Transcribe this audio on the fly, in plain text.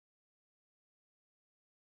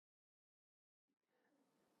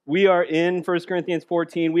We are in 1 Corinthians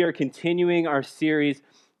 14. We are continuing our series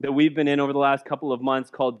that we've been in over the last couple of months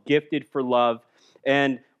called Gifted for Love.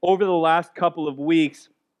 And over the last couple of weeks,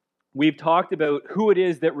 we've talked about who it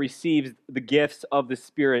is that receives the gifts of the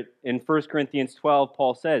Spirit. In 1 Corinthians 12,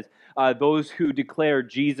 Paul says, those who declare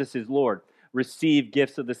Jesus is Lord receive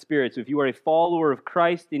gifts of the Spirit. So if you are a follower of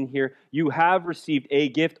Christ in here, you have received a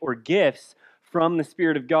gift or gifts from the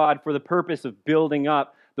Spirit of God for the purpose of building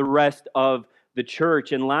up the rest of the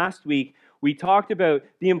church. And last week, we talked about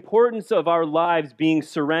the importance of our lives being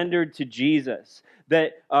surrendered to Jesus.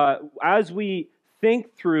 That as we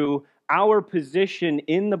think through our position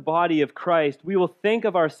in the body of Christ, we will think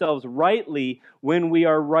of ourselves rightly when we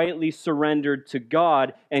are rightly surrendered to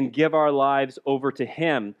God and give our lives over to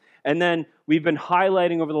Him. And then we've been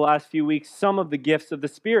highlighting over the last few weeks some of the gifts of the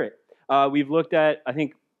Spirit. We've looked at, I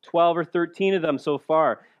think, 12 or 13 of them so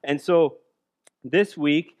far. And so this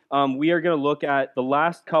week, we are going to look at the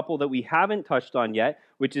last couple that we haven't touched on yet,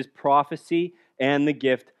 which is prophecy and the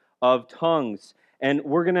gift of tongues. And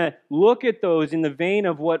we're going to look at those in the vein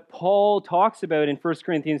of what Paul talks about in 1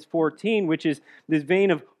 Corinthians 14, which is this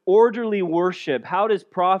vein of orderly worship. How does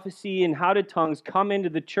prophecy and how do tongues come into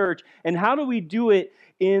the church? And how do we do it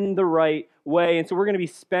in the right way? And so we're going to be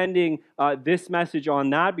spending this message on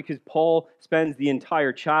that because Paul spends the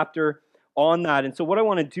entire chapter on that. And so what I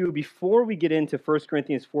want to do before we get into 1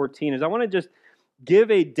 Corinthians 14 is I want to just give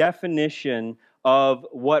a definition of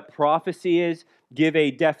what prophecy is, give a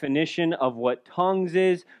definition of what tongues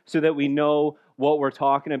is, so that we know what we're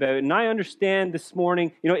talking about. And I understand this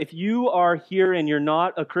morning, if you are here and you're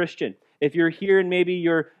not a Christian, if you're here and maybe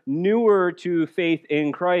you're newer to faith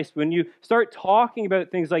in Christ, when you start talking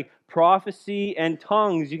about things like prophecy and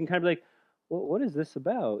tongues, you can kind of be like, well, what is this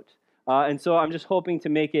about? And so I'm just hoping to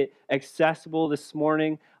make it accessible this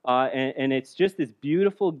morning. And it's just this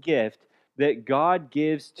beautiful gift that God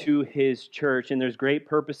gives to His church. And there's great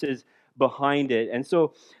purposes behind it. And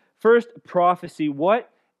so first, prophecy. What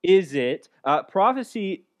is it?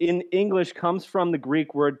 Prophecy in English comes from the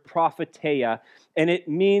Greek word propheteia. And it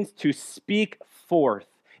means to speak forth.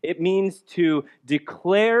 It means to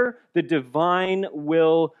declare the divine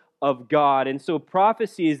will of God. And so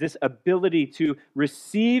prophecy is this ability to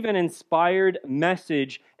receive an inspired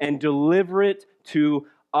message and deliver it to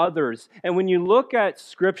others. And when you look at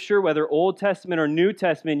Scripture, whether Old Testament or New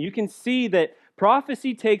Testament, you can see that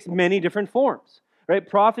prophecy takes many different forms. Right?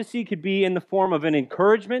 Prophecy could be in the form of an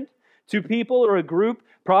encouragement to people or a group.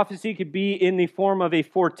 Prophecy could be in the form of a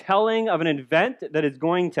foretelling of an event that is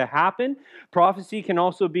going to happen. Prophecy can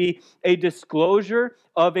also be a disclosure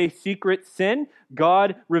of a secret sin.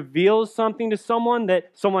 God reveals something to someone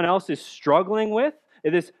that someone else is struggling with.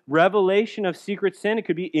 This revelation of secret sin, it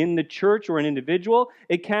could be in the church or an individual.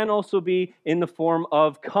 It can also be in the form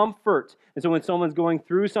of comfort. And so when someone's going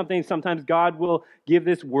through something, sometimes God will give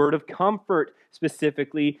this word of comfort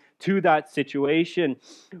specifically to that situation.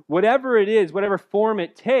 Whatever it is, whatever form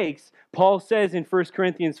it takes, Paul says in 1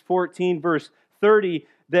 Corinthians 14, verse 30,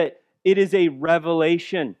 that it is a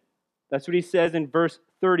revelation. That's what he says in verse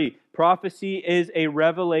 30. Prophecy is a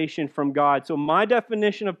revelation from God. So my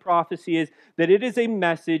definition of prophecy is that it is a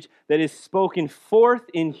message that is spoken forth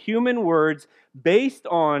in human words based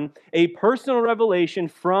on a personal revelation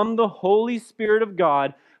from the Holy Spirit of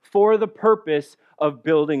God for the purpose of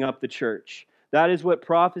building up the church. That is what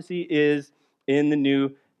prophecy is in the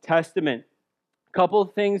New Testament. A couple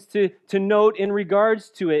of things to note in regards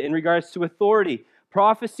to it, in regards to authority.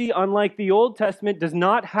 Prophecy, unlike the Old Testament, does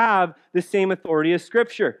not have the same authority as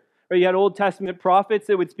Scripture. Right? You had Old Testament prophets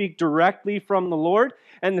that would speak directly from the Lord.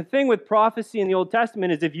 And the thing with prophecy in the Old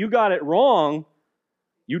Testament is if you got it wrong,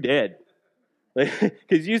 you did.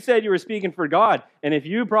 Because you said you were speaking for God. And if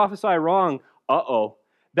you prophesy wrong,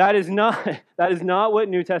 That is not what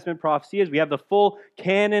New Testament prophecy is. We have the full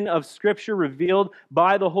canon of Scripture revealed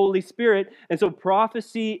by the Holy Spirit. And so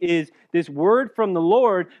prophecy is this word from the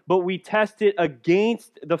Lord, but we test it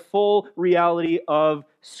against the full reality of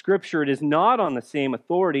Scripture. It is not on the same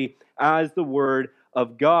authority as the Word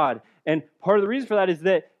of God. And part of the reason for that is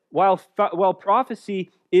that while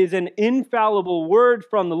prophecy is an infallible word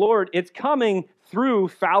from the Lord, it's coming through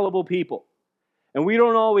fallible people. And we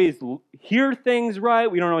don't always hear things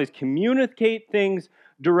right. We don't always communicate things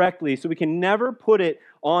directly. So we can never put it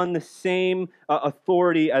on the same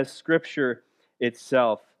authority as Scripture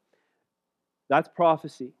itself. That's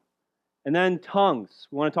prophecy. And then tongues.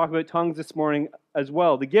 We want to talk about tongues this morning as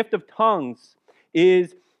well. The gift of tongues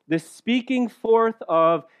is the speaking forth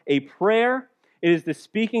of a prayer. It is the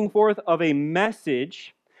speaking forth of a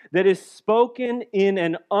message that is spoken in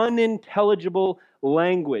an unintelligible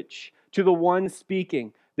language to the one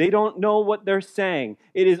speaking. They don't know what they're saying.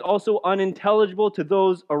 It is also unintelligible to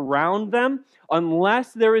those around them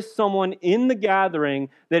unless there is someone in the gathering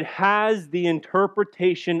that has the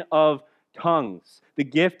interpretation of tongues, the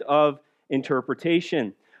gift of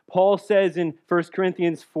interpretation. Paul says in 1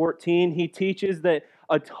 Corinthians 14, he teaches that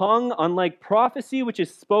a tongue, unlike prophecy, which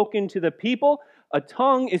is spoken to the people, a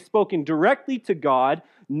tongue is spoken directly to God,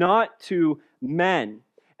 not to men.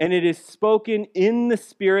 And it is spoken in the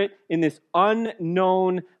Spirit in this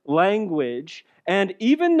unknown language. And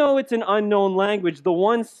even though it's an unknown language, the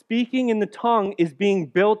one speaking in the tongue is being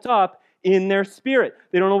built up in their spirit.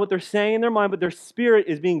 They don't know what they're saying in their mind, but their spirit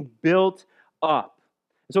is being built up.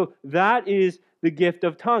 So that is the gift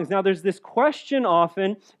of tongues. Now, there's this question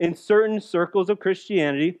often in certain circles of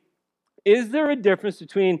Christianity. Is there a difference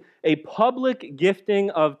between a public gifting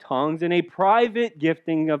of tongues and a private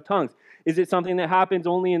gifting of tongues? Is it something that happens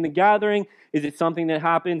only in the gathering? Is it something that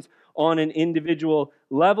happens on an individual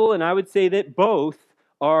level? And I would say that both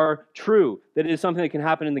are true. That it is something that can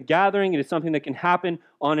happen in the gathering. It is something that can happen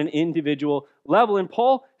on an individual level. And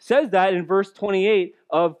Paul says that in verse 28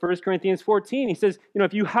 of 1 Corinthians 14. He says,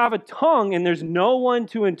 if you have a tongue and there's no one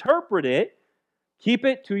to interpret it, keep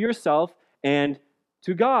it to yourself and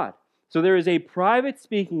to God. So there is a private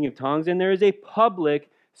speaking of tongues and there is a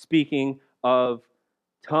public speaking of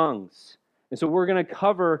tongues. And so we're going to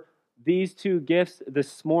cover these two gifts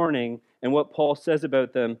this morning and what Paul says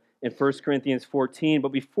about them in 1 Corinthians 14.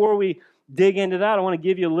 But before we dig into that, I want to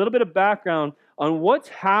give you a little bit of background on what's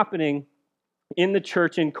happening in the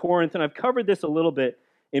church in Corinth. And I've covered this a little bit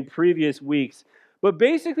in previous weeks. But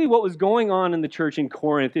basically what was going on in the church in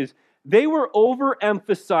Corinth is they were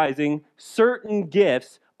overemphasizing certain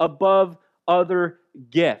gifts above other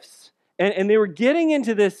gifts. And they were getting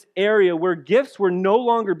into this area where gifts were no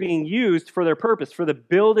longer being used for their purpose, for the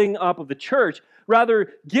building up of the church.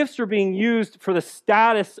 Rather, gifts were being used for the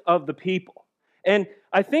status of the people. And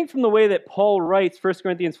I think from the way that Paul writes 1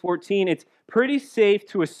 Corinthians 14, it's pretty safe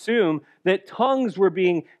to assume that tongues were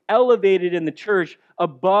being elevated in the church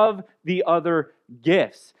above the other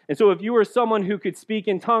gifts. And so if you were someone who could speak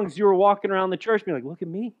in tongues, you were walking around the church being like, look at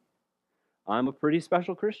me. I'm a pretty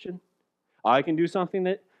special Christian. I can do something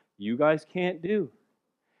that you guys can't do.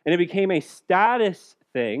 And it became a status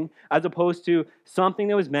thing as opposed to something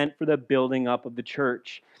that was meant for the building up of the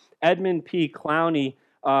church. Edmund P. Clowney,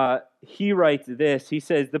 he writes this. He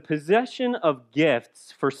says, the possession of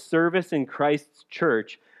gifts for service in Christ's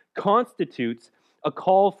church constitutes a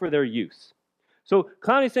call for their use. So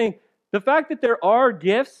Clowney is saying the fact that there are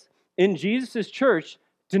gifts in Jesus' church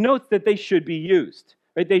denotes that they should be used,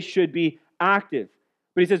 right? They should be active.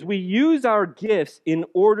 But he says, we use our gifts in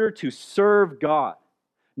order to serve God,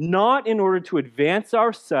 not in order to advance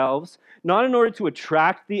ourselves, not in order to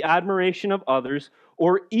attract the admiration of others,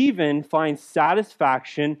 or even find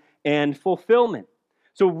satisfaction and fulfillment.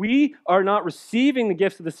 So we are not receiving the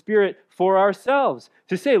gifts of the Spirit for ourselves,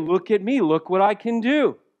 to say, look at me, look what I can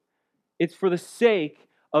do. It's for the sake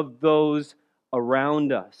of those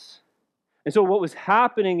around us. And so what was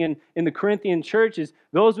happening in the Corinthian church is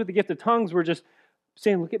those with the gift of tongues were just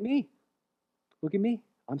saying, look at me,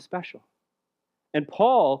 I'm special. And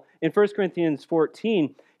Paul, in 1 Corinthians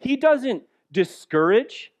 14, he doesn't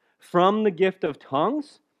discourage from the gift of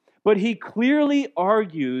tongues, but he clearly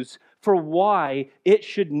argues for why it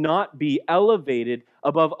should not be elevated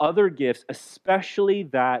above other gifts, especially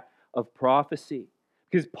that of prophecy.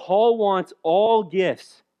 Because Paul wants all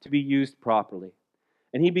gifts to be used properly.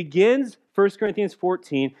 And he begins 1 Corinthians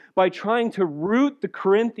 14 by trying to root the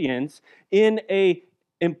Corinthians in an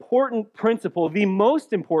important principle, the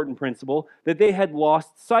most important principle that they had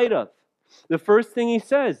lost sight of. The first thing he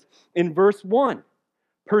says in verse 1,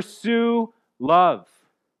 pursue love.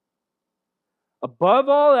 Above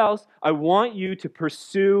all else, I want you to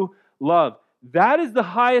pursue love. That is the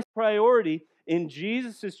highest priority in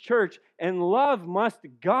Jesus' church, and love must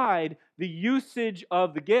guide the usage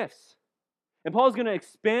of the gifts. And Paul's going to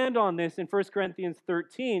expand on this in 1 Corinthians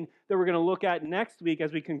 13 that we're going to look at next week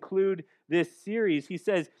as we conclude this series. He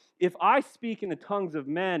says, if I speak in the tongues of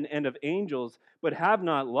men and of angels, but have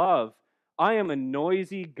not love, I am a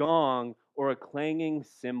noisy gong or a clanging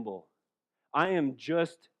cymbal. I am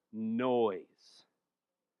just noise.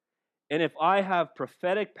 And if I have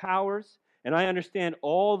prophetic powers, and I understand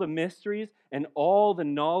all the mysteries and all the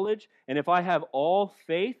knowledge, and if I have all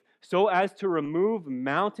faith, so as to remove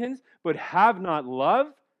mountains, but have not love,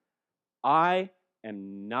 I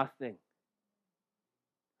am nothing.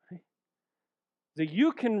 Right? So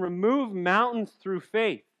you can remove mountains through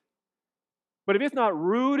faith, but if it's not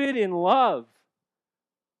rooted in love,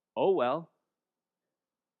 oh well,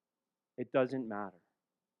 it doesn't matter.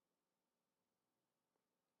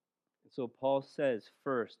 So Paul says,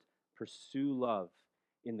 first, pursue love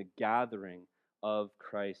in the gathering of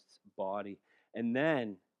Christ's body. And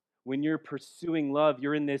then, when you're pursuing love,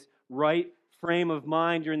 you're in this right frame of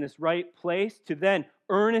mind, you're in this right place to then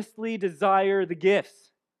earnestly desire the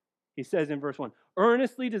gifts. He says in verse 1,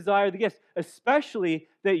 earnestly desire the gifts, especially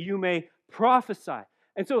that you may prophesy.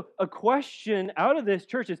 And so a question out of this,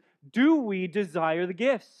 church, is, do we desire the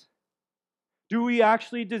gifts? Do we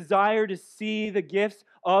actually desire to see the gifts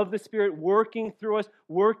of the Spirit working through us,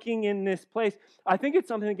 working in this place? I think it's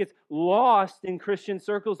something that gets lost in Christian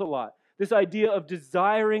circles a lot. This idea of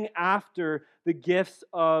desiring after the gifts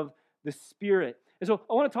of the Spirit. And so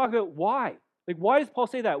I want to talk about why. Like, why does Paul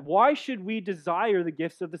say that? Why should we desire the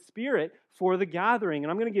gifts of the Spirit for the gathering?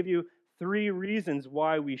 And I'm going to give you 3 reasons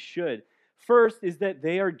why we should. First is that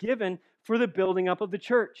they are given for the building up of the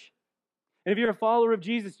church. And if you're a follower of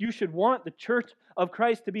Jesus, you should want the church of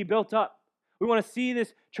Christ to be built up. We want to see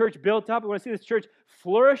this church built up. We want to see this church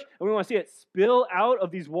flourish. And we want to see it spill out of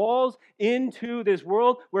these walls into this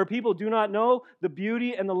world where people do not know the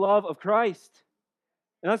beauty and the love of Christ.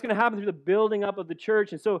 And that's going to happen through the building up of the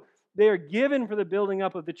church. And so they are given for the building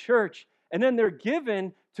up of the church. And then they're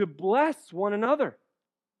given to bless one another.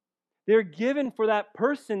 They're given for that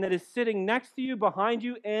person that is sitting next to you, behind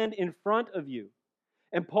you, and in front of you.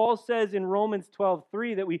 And Paul says in Romans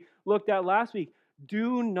 12:3 that we looked at last week,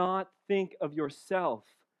 do not think of yourself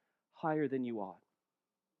higher than you ought.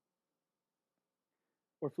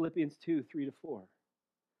 Or Philippians 2:3-4.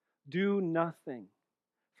 Do nothing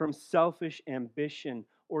from selfish ambition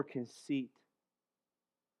or conceit,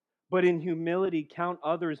 but in humility count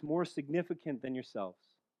others more significant than yourselves.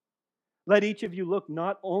 Let each of you look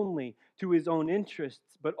not only to his own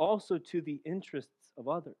interests, but also to the interests of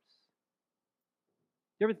others.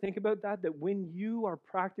 You ever think about that? That when you are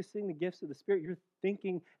practicing the gifts of the Spirit, you're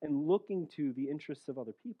thinking and looking to the interests of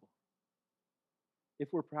other people. If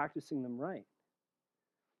we're practicing them right.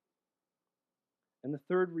 And the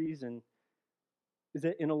third reason is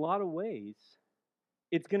that in a lot of ways,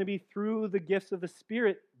 it's going to be through the gifts of the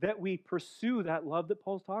Spirit that we pursue that love that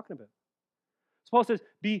Paul's talking about. So Paul says,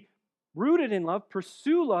 be rooted in love,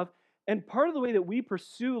 pursue love, and part of the way that we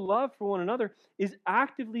pursue love for one another is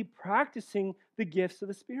actively practicing the gifts of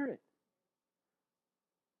the Spirit.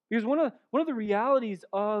 Because one of the realities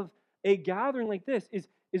of a gathering like this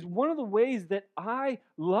is one of the ways that I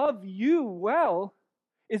love you well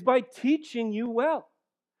is by teaching you well.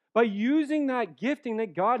 By using that gifting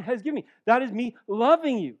that God has given me. That is me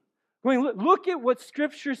loving you. Going, look at what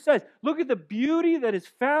Scripture says. Look at the beauty that is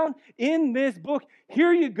found in this book.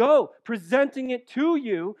 Here you go, presenting it to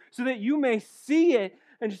you so that you may see it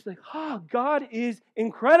and just like, oh, God is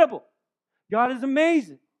incredible. God is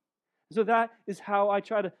amazing. So that is how I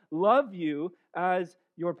try to love you as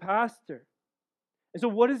your pastor. And so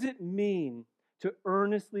what does it mean to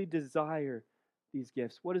earnestly desire these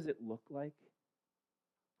gifts? What does it look like?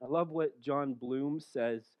 I love what John Bloom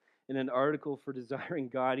says in an article for Desiring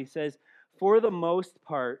God. He says, for the most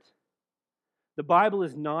part, the Bible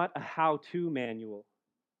is not a how-to manual.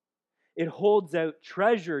 It holds out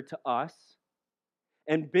treasure to us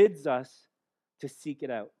and bids us to seek it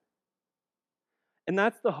out. And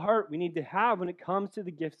that's the heart we need to have when it comes to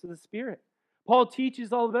the gifts of the Spirit. Paul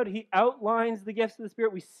teaches all about it. He outlines the gifts of the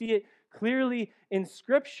Spirit. We see it clearly in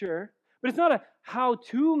Scripture. But it's not a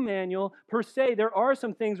how-to manual per se. There are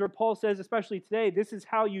some things where Paul says, especially today, this is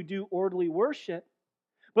how you do orderly worship.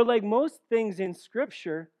 But like most things in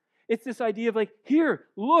Scripture, it's this idea of like, here,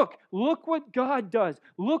 look what God does.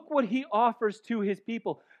 Look what He offers to His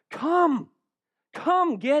people. Come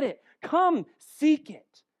get it. Come seek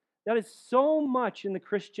it. That is so much in the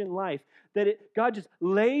Christian life that God just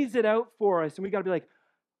lays it out for us. And we got to be like,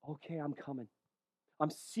 okay, I'm coming.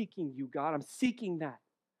 I'm seeking you, God. I'm seeking that.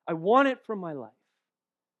 I want it from my life.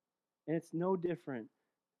 And it's no different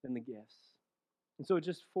than the gifts. And so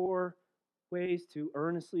just 4 ways to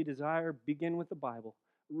earnestly desire. Begin with the Bible.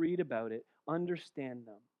 Read about it. Understand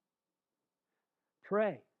them.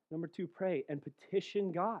 Pray. Number 2, pray and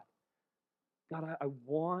petition God. God, I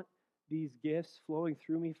want these gifts flowing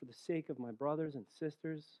through me for the sake of my brothers and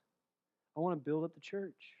sisters. I want to build up the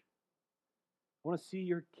church. I want to see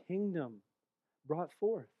your kingdom brought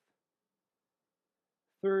forth.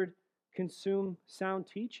 Third, consume sound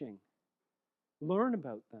teaching. Learn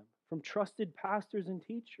about them from trusted pastors and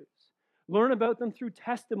teachers. Learn about them through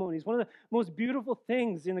testimonies. One of the most beautiful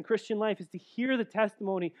things in the Christian life is to hear the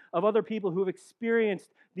testimony of other people who have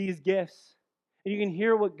experienced these gifts. And you can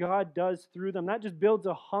hear what God does through them. That just builds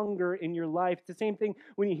a hunger in your life. It's the same thing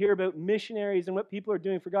when you hear about missionaries and what people are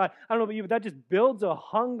doing for God. I don't know about you, but that just builds a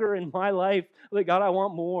hunger in my life. Like, God, I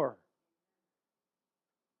want more.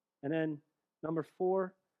 And then number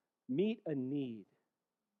 4, meet a need.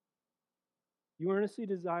 You earnestly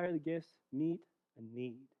desire the gifts, meet a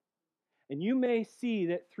need. And you may see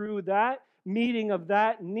that through that meeting of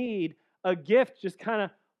that need, a gift just kind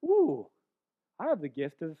of, ooh, I have the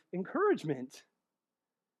gift of encouragement.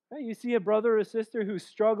 Right? You see a brother or sister who's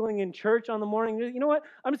struggling in church on the morning. You know what?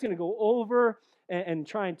 I'm just going to go over and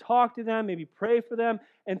try and talk to them, maybe pray for them.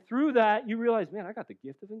 And through that, you realize, man, I got the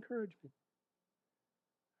gift of encouragement.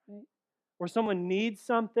 Right? Or someone needs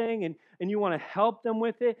something and you want to help them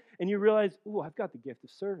with it, and you realize, ooh, I've got the gift of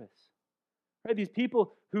service. Right? These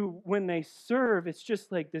people who, when they serve, it's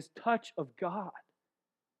just like this touch of God.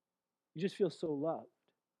 You just feel so loved.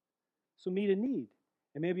 So meet a need,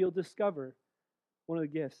 and maybe you'll discover one of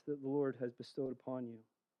the gifts that the Lord has bestowed upon you.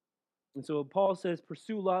 And so Paul says,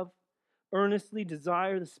 pursue love, earnestly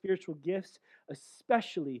desire the spiritual gifts,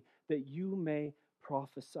 especially that you may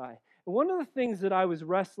prophesy. And one of the things that I was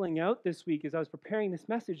wrestling out this week as I was preparing this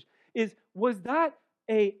message is, was that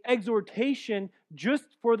an exhortation just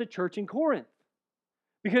for the church in Corinth?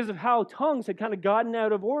 Because of how tongues had kind of gotten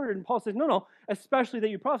out of order. And Paul says, no, especially that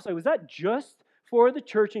you prophesy. Was that just for the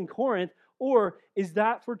church in Corinth, or is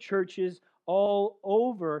that for churches all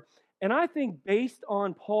over? And I think based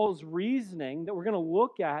on Paul's reasoning that we're going to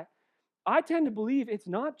look at, I tend to believe it's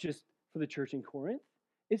not just for the church in Corinth,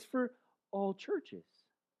 it's for all churches.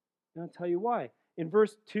 And I'll tell you why. In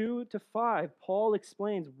verse 2 to 5, Paul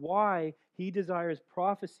explains why he desires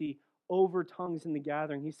prophecy over tongues in the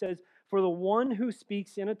gathering. He says, for the one who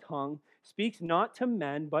speaks in a tongue speaks not to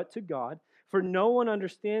men but to God, for no one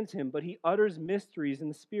understands him, but he utters mysteries in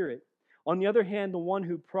the Spirit. On the other hand, the one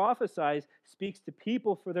who prophesies speaks to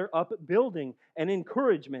people for their upbuilding and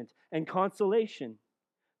encouragement and consolation.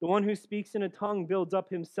 The one who speaks in a tongue builds up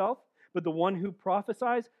himself, but the one who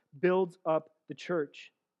prophesies builds up the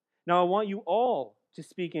church. Now I want you all to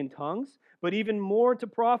speak in tongues, but even more to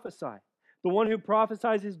prophesy. The one who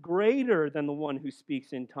prophesies is greater than the one who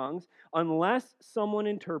speaks in tongues, unless someone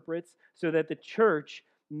interprets, so that the church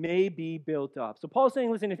may be built up. So Paul's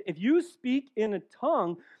saying, listen, if you speak in a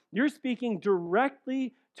tongue, you're speaking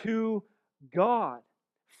directly to God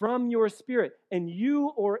from your spirit. And you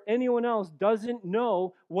or anyone else doesn't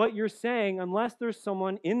know what you're saying unless there's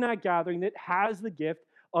someone in that gathering that has the gift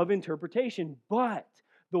of interpretation. But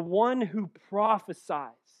the one who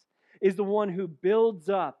prophesies is the one who builds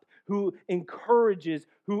up, who encourages,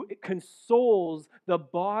 who consoles the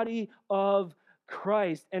body of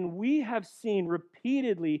Christ. And we have seen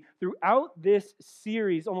repeatedly throughout this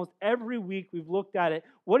series, almost every week we've looked at it,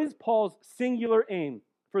 what is Paul's singular aim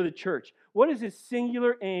for the church? What is his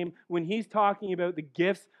singular aim when he's talking about the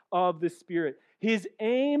gifts of the Spirit? His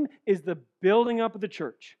aim is the building up of the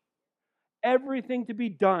church. Everything to be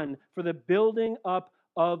done for the building up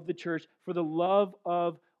of the church, for the love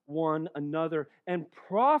of one another. And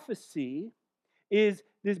prophecy is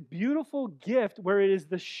this beautiful gift where it is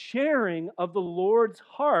the sharing of the Lord's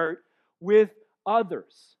heart with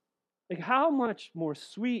others. Like, how much more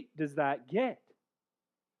sweet does that get?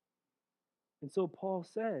 And so Paul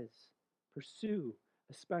says, pursue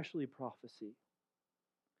especially prophecy.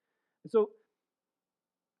 And so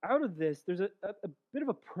out of this, there's a bit of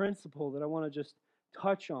a principle that I want to just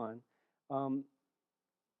touch on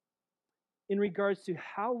in regards to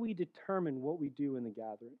how we determine what we do in the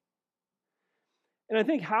gathering. And I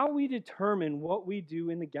think how we determine what we do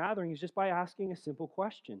in the gathering is just by asking a simple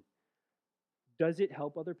question. Does it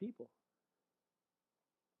help other people?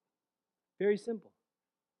 Very simple.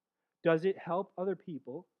 Does it help other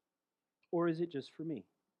people, or is it just for me?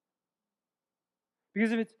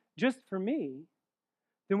 Because if it's just for me,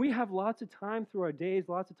 then we have lots of time through our days,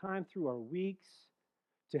 lots of time through our weeks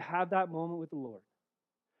to have that moment with the Lord.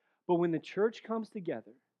 But when the church comes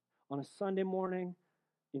together on a Sunday morning,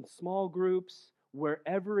 in small groups,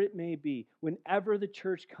 wherever it may be, whenever the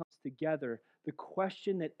church comes together, the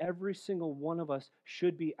question that every single one of us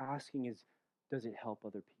should be asking is, does it help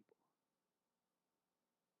other people?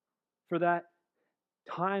 For that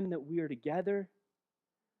time that we are together,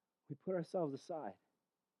 we put ourselves aside.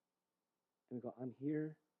 And we go, I'm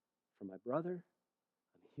here for my brother.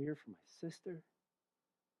 I'm here for my sister.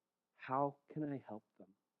 How can I help them?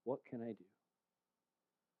 What can I do?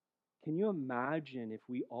 Can you imagine if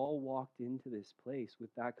we all walked into this place with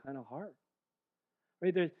that kind of heart?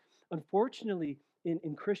 Right? Unfortunately,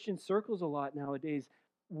 in Christian circles a lot nowadays,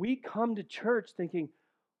 we come to church thinking,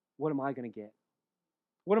 what am I going to get?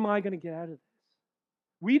 What am I going to get out of this?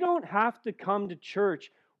 We don't have to come to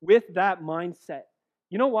church with that mindset.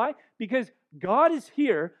 You know why? Because God is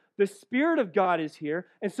here, the Spirit of God is here,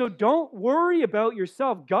 and so don't worry about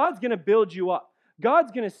yourself. God's going to build you up.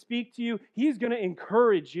 God's going to speak to you. He's going to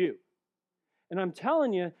encourage you. And I'm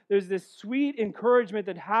telling you, there's this sweet encouragement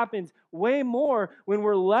that happens way more when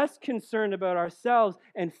we're less concerned about ourselves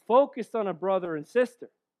and focused on a brother and sister.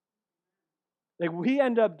 Like we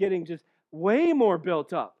end up getting just way more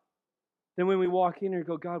built up than when we walk in and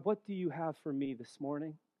go, God, what do you have for me this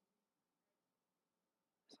morning?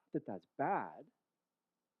 It's not that that's bad,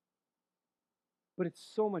 but it's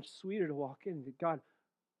so much sweeter to walk in and go, God,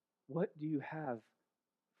 what do you have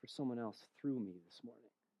for someone else through me this morning?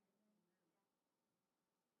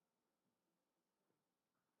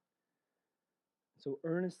 So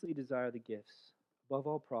earnestly desire the gifts. Above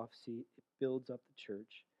all prophecy, it builds up the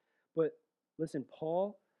church. But listen,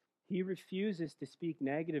 Paul, he refuses to speak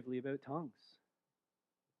negatively about tongues.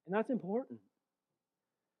 And that's important.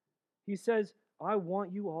 He says, I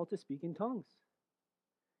want you all to speak in tongues.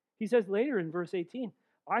 He says later in verse 18,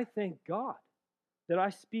 I thank God that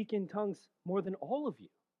I speak in tongues more than all of you.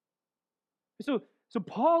 So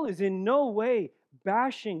Paul is in no way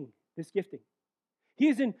bashing this gifting. He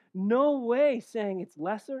is in no way saying it's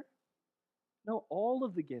lesser. No, all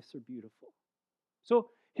of the gifts are beautiful. So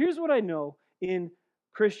here's what I know in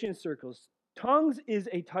Christian circles. Tongues is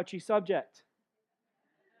a touchy subject.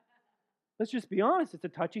 Let's just be honest, it's a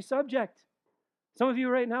touchy subject. Some of you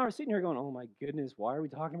right now are sitting here going, oh my goodness, why are we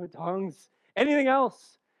talking about tongues? Anything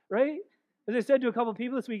else, right? As I said to a couple of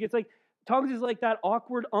people this week, it's like tongues is like that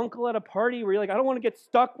awkward uncle at a party where you're like, I don't want to get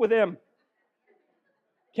stuck with him.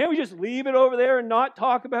 Can't we just leave it over there and not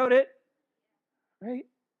talk about it? Right?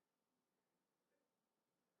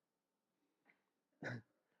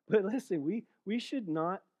 But listen, we should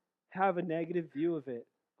not have a negative view of it,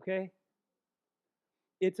 okay?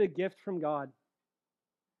 It's a gift from God.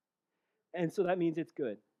 And so that means it's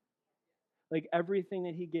good. Like everything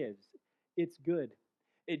that he gives, it's good.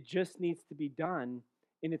 It just needs to be done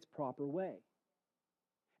in its proper way.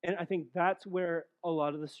 And I think that's where a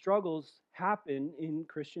lot of the struggles happen in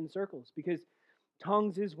Christian circles, because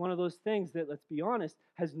tongues is one of those things that, let's be honest,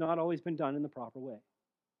 has not always been done in the proper way.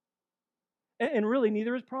 And really,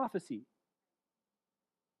 neither is prophecy.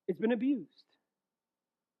 It's been abused.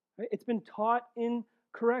 Right? It's been taught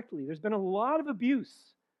incorrectly. There's been a lot of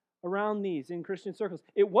abuse around these in Christian circles.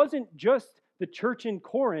 It wasn't just the church in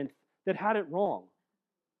Corinth that had it wrong.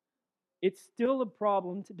 It's still a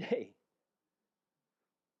problem today.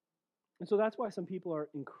 And so that's why some people are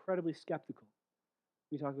incredibly skeptical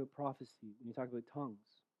when you talk about prophecy, when you talk about tongues.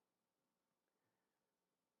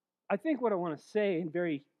 I think what I want to say in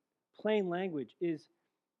very plain language is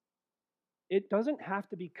it doesn't have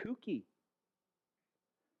to be kooky.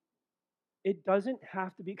 It doesn't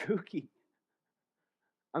have to be kooky.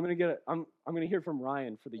 I'm gonna hear from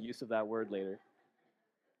Ryan for the use of that word later.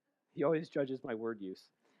 He always judges my word use.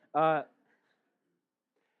 And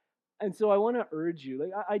so I want to urge you,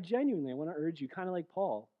 like I genuinely want to urge you, kind of like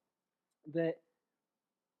Paul, that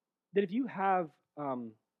if you have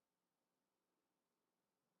kind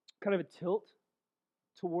of a tilt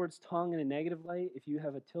towards tongue in a negative light, if you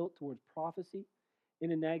have a tilt towards prophecy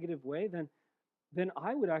in a negative way, then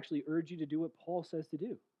I would actually urge you to do what Paul says to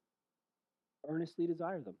do. Earnestly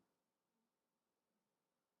desire them.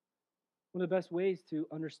 One of the best ways to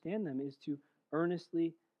understand them is to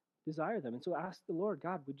earnestly desire them. And so ask the Lord,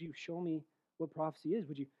 God, would you show me what prophecy is?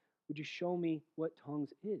 Would you show me what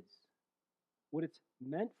tongues is? What it's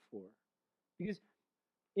meant for? Because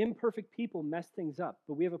imperfect people mess things up,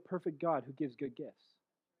 but we have a perfect God who gives good gifts.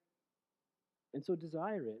 And so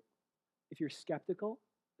desire it. If you're skeptical,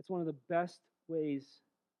 that's one of the best ways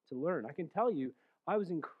to learn. I can tell you, I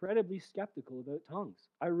was incredibly skeptical about tongues.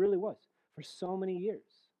 I really was, for so many years.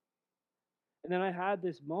 And then I had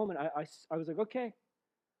this moment, I was like, okay,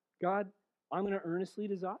 God, I'm going to earnestly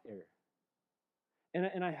desire.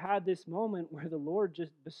 And I had this moment where the Lord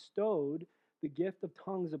just bestowed the gift of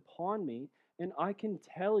tongues upon me. And I can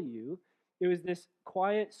tell you, it was this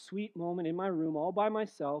quiet, sweet moment in my room, all by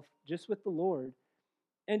myself, just with the Lord.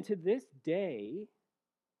 And to this day,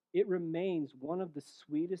 it remains one of the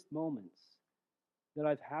sweetest moments that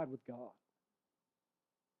I've had with God.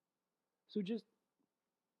 So just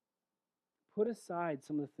put aside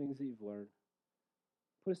some of the things that you've learned.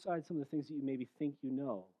 Put aside some of the things that you maybe think you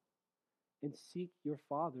know, and seek your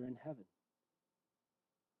Father in heaven.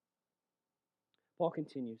 Paul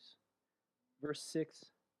continues. Verse 6.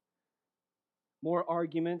 More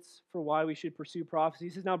arguments for why we should pursue prophecy.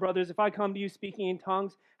 He says, now, brothers, if I come to you speaking in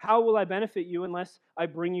tongues, how will I benefit you unless I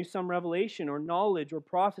bring you some revelation or knowledge or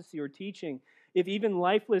prophecy or teaching? If even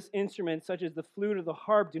lifeless instruments such as the flute or the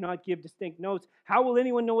harp do not give distinct notes, how will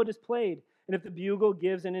anyone know what is played? And if the bugle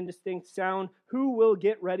gives an indistinct sound, who will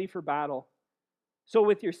get ready for battle? So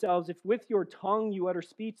with yourselves, if with your tongue you utter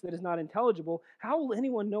speech that is not intelligible, how will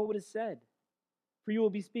anyone know what is said? For you will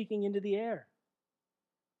be speaking into the air.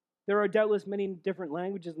 There are doubtless many different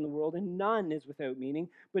languages in the world, and none is without meaning.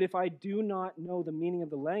 But if I do not know the meaning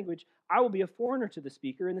of the language, I will be a foreigner to the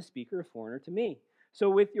speaker, and the speaker a foreigner to me. So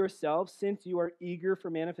with yourselves, since you are eager for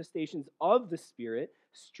manifestations of the Spirit,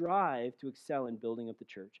 strive to excel in building up the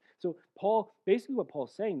church. So basically what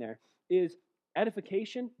Paul's saying there is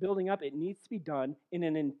edification, building up, it needs to be done in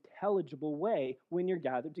an intelligible way when you're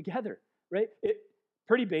gathered together, right?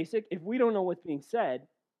 Pretty basic. If we don't know what's being said,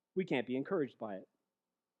 we can't be encouraged by it.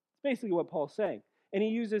 Basically what Paul's saying. And he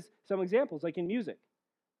uses some examples, like in music.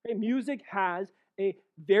 Okay, music has a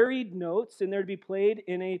varied notes, and they're to be played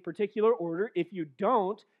in a particular order. If you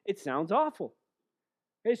don't, it sounds awful.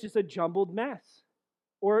 Okay, it's just a jumbled mess.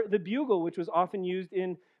 Or the bugle, which was often used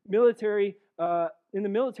in the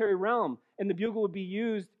military realm, and the bugle would be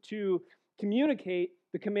used to communicate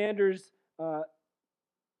the commander's what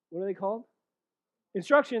are they called?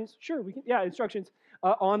 Instructions. Sure, instructions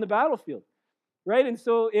on the battlefield. Right? And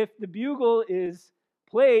so if the bugle is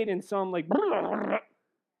played in some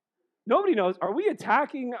nobody knows, are we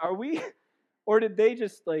attacking? Or did they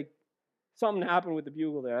just something happened with the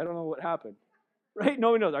bugle there? I don't know what happened. Right?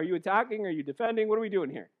 Nobody knows. Are you attacking? Are you defending? What are we doing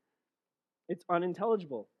here? It's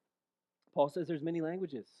unintelligible. Paul says there's many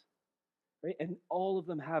languages. Right? And all of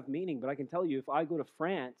them have meaning. But I can tell you, if I go to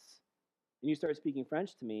France and you start speaking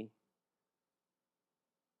French to me,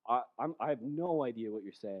 I have no idea what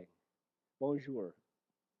you're saying. Bonjour.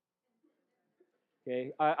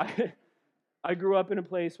 Okay, I grew up in a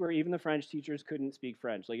place where even the French teachers couldn't speak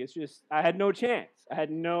French. It's just, I had no chance.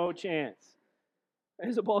 And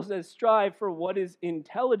so Paul says, strive for what is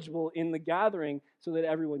intelligible in the gathering so that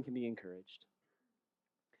everyone can be encouraged.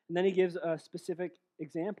 And then he gives a specific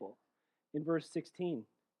example in verse 16. He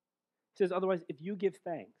says, otherwise, if you give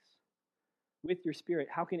thanks with your spirit,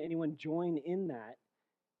 how can anyone join in that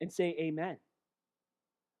and say amen?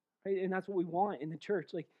 Right? And that's what we want in the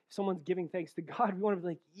church. If someone's giving thanks to God, we want to be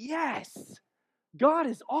like, yes, God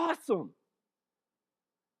is awesome.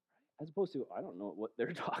 As opposed to, I don't know what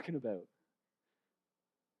they're talking about.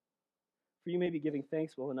 For you may be giving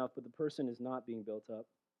thanks well enough, but the person is not being built up.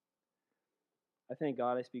 I thank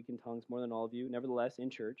God I speak in tongues more than all of you. Nevertheless,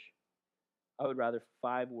 in church, I would rather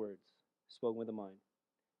 5 words spoken with a mind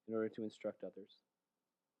in order to instruct others.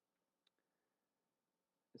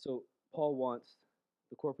 And so Paul wants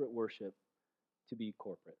the corporate worship to be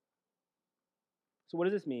corporate. So what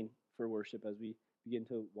does this mean for worship as we begin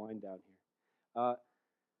to wind down here?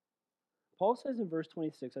 Paul says in verse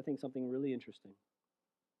 26, I think something really interesting.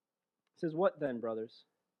 He says, what then, brothers?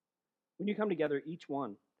 When you come together, each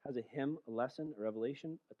one has a hymn, a lesson, a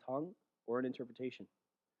revelation, a tongue, or an interpretation.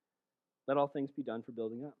 Let all things be done for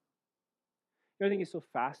building up. The other thing is so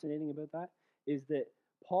fascinating about that is that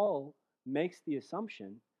Paul makes the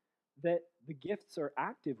assumption that the gifts are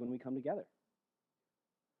active when we come together.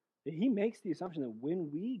 He makes the assumption that when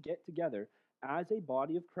we get together as a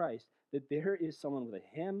body of Christ, that there is someone with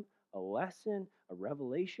a hymn, a lesson, a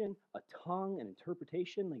revelation, a tongue, an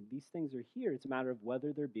interpretation. These things are here. It's a matter of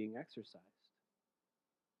whether they're being exercised.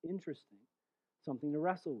 Interesting. Something to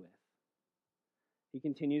wrestle with. He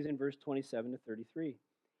continues in verse 27 to 33.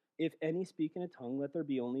 If any speak in a tongue, let there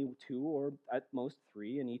be only 2 or at most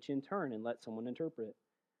 3, and each in turn, and let someone interpret.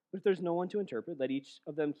 But if there's no one to interpret, let each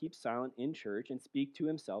of them keep silent in church and speak to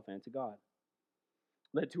himself and to God.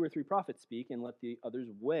 Let 2 or 3 prophets speak, and let the others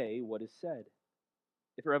weigh what is said.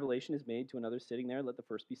 If a revelation is made to another sitting there, let the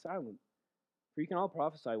first be silent. For you can all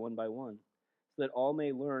prophesy one by one, so that all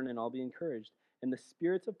may learn and all be encouraged. And the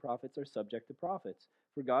spirits of prophets are subject to prophets.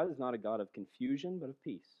 For God is not a God of confusion, but of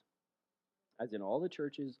peace, as in all the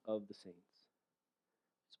churches of the saints.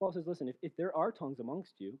 So Paul says, listen, if there are tongues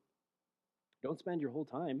amongst you, don't spend your whole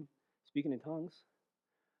time speaking in tongues,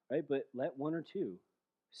 right? But let 1 or 2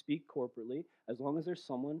 speak corporately, as long as there's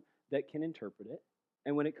someone that can interpret it.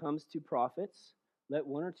 And when it comes to prophets, let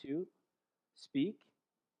 1 or 2 speak,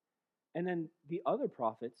 and then the other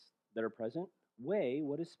prophets that are present weigh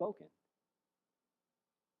what is spoken.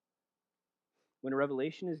 When a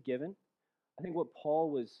revelation is given, I think what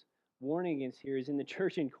Paul was warning against here is in the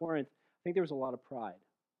church in Corinth, I think there was a lot of pride.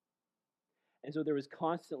 And so there was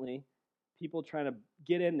constantly people trying to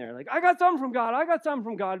get in there, I got something from God.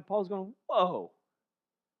 Paul's going, whoa.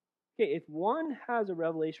 Okay, if one has a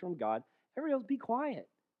revelation from God, everybody else be quiet.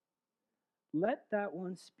 Let that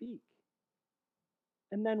one speak.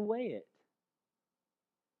 And then weigh it.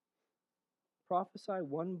 Prophesy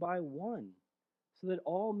one by one, so that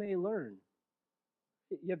all may learn.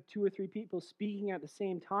 You have 2 or 3 people speaking at the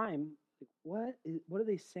same time. What are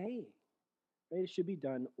they saying? right? It should be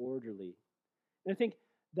done orderly. And I think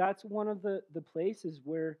that's one of the places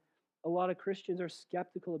where a lot of Christians are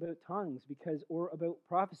skeptical about tongues or about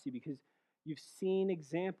prophecy because you've seen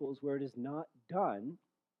examples where it is not done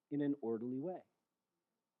in an orderly way,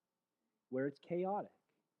 where it's chaotic.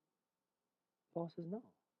 Paul says, no,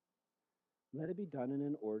 let it be done in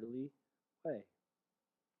an orderly way.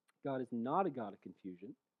 God is not a God of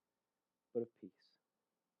confusion, but of peace.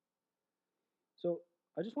 So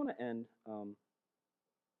I just want to end.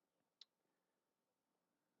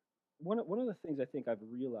 One of the things I think I've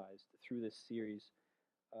realized through this series,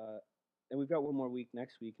 and we've got one more week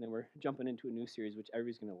next week, and then we're jumping into a new series, which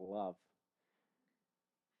everybody's going to love.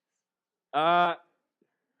 A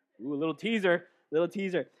little teaser.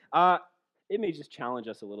 It may just challenge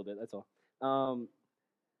us a little bit, that's all.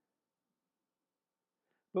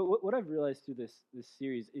 But what I've realized through this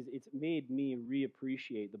series is it's made me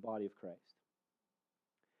reappreciate the body of Christ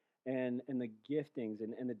and the giftings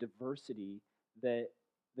and the diversity that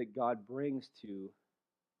God brings to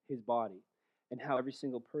his body and how every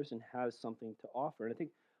single person has something to offer. And I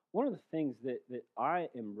think one of the things that I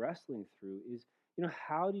am wrestling through is,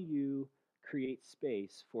 how do you create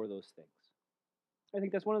space for those things? I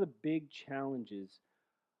think that's one of the big challenges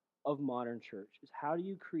of modern church is how do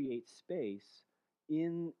you create space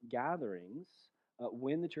in gatherings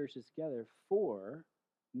when the church is together for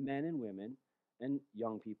men and women and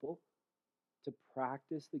young people to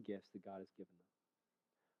practice the gifts that God has given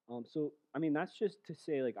them. So, I mean, that's just to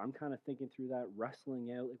say, like, I'm kind of thinking through that,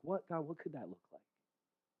 wrestling out, like, what could that look like?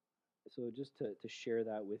 So just to share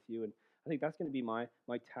that with you, and I think that's going to be my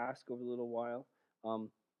task over a little while,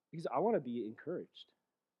 because I want to be encouraged.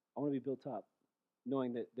 I want to be built up,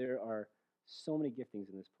 knowing that there are so many giftings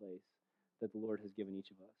in this place that the Lord has given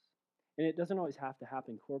each of us. And it doesn't always have to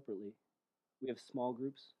happen corporately. We have small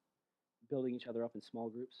groups, building each other up in small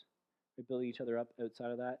groups. We're building each other up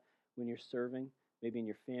outside of that when you're serving, maybe in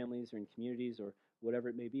your families or in communities or whatever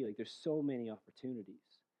it may be. Like, there's so many opportunities.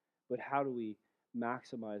 But how do we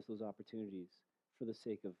maximize those opportunities for the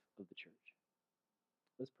sake of the church?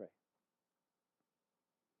 Let's pray.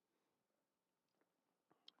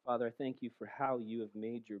 Father, I thank you for how you have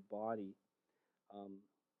made your body,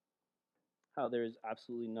 how there is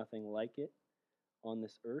absolutely nothing like it on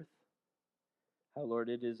this earth, how, Lord,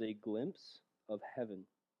 it is a glimpse of heaven.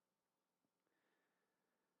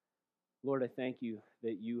 Lord, I thank you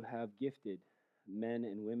that you have gifted men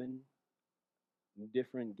and women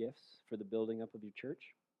different gifts for the building up of your church.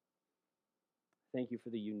 Thank you for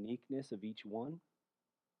the uniqueness of each one.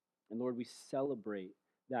 And Lord, we celebrate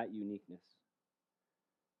that uniqueness.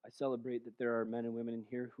 I celebrate that there are men and women in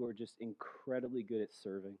here who are just incredibly good at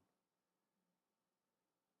serving.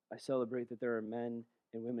 I celebrate that there are men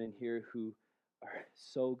and women in here who are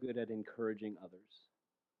so good at encouraging others.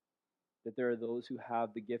 That there are those who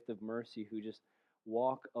have the gift of mercy who just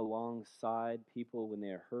walk alongside people when they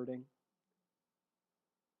are hurting.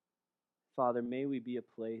 Father, may we be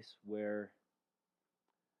a place where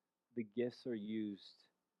the gifts are used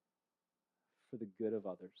for the good of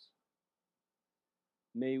others.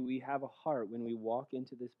 May we have a heart when we walk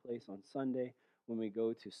into this place on Sunday, when we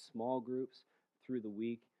go to small groups through the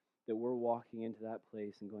week, that we're walking into that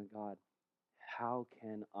place and going, God, how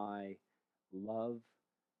can I love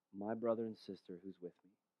my brother and sister who's with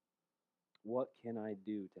me? What can I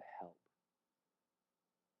do to help?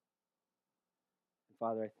 And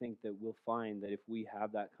Father, I think that we'll find that if we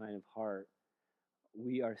have that kind of heart,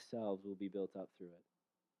 we ourselves will be built up through it.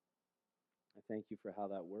 I thank you for how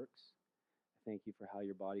that works. I thank you for how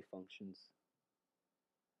your body functions.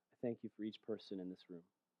 I thank you for each person in this room.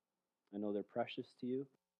 I know they're precious to you.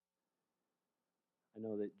 I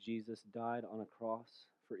know that Jesus died on a cross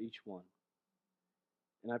for each one.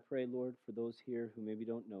 And I pray, Lord, for those here who maybe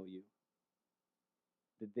don't know you,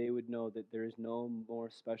 that they would know that there is no more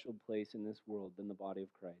special place in this world than the body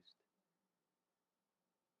of Christ.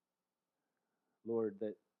 Lord,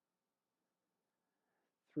 that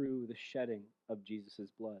through the shedding of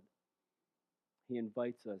Jesus' blood, he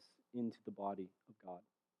invites us into the body of God.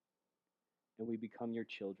 And we become your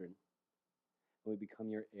children. And we become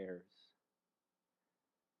your heirs.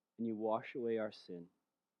 And you wash away our sin.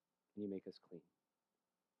 And you make us clean.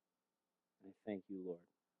 And I thank you, Lord,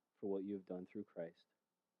 for what you have done through Christ.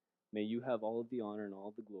 May you have all of the honor and all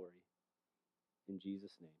of the glory. In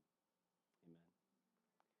Jesus' name.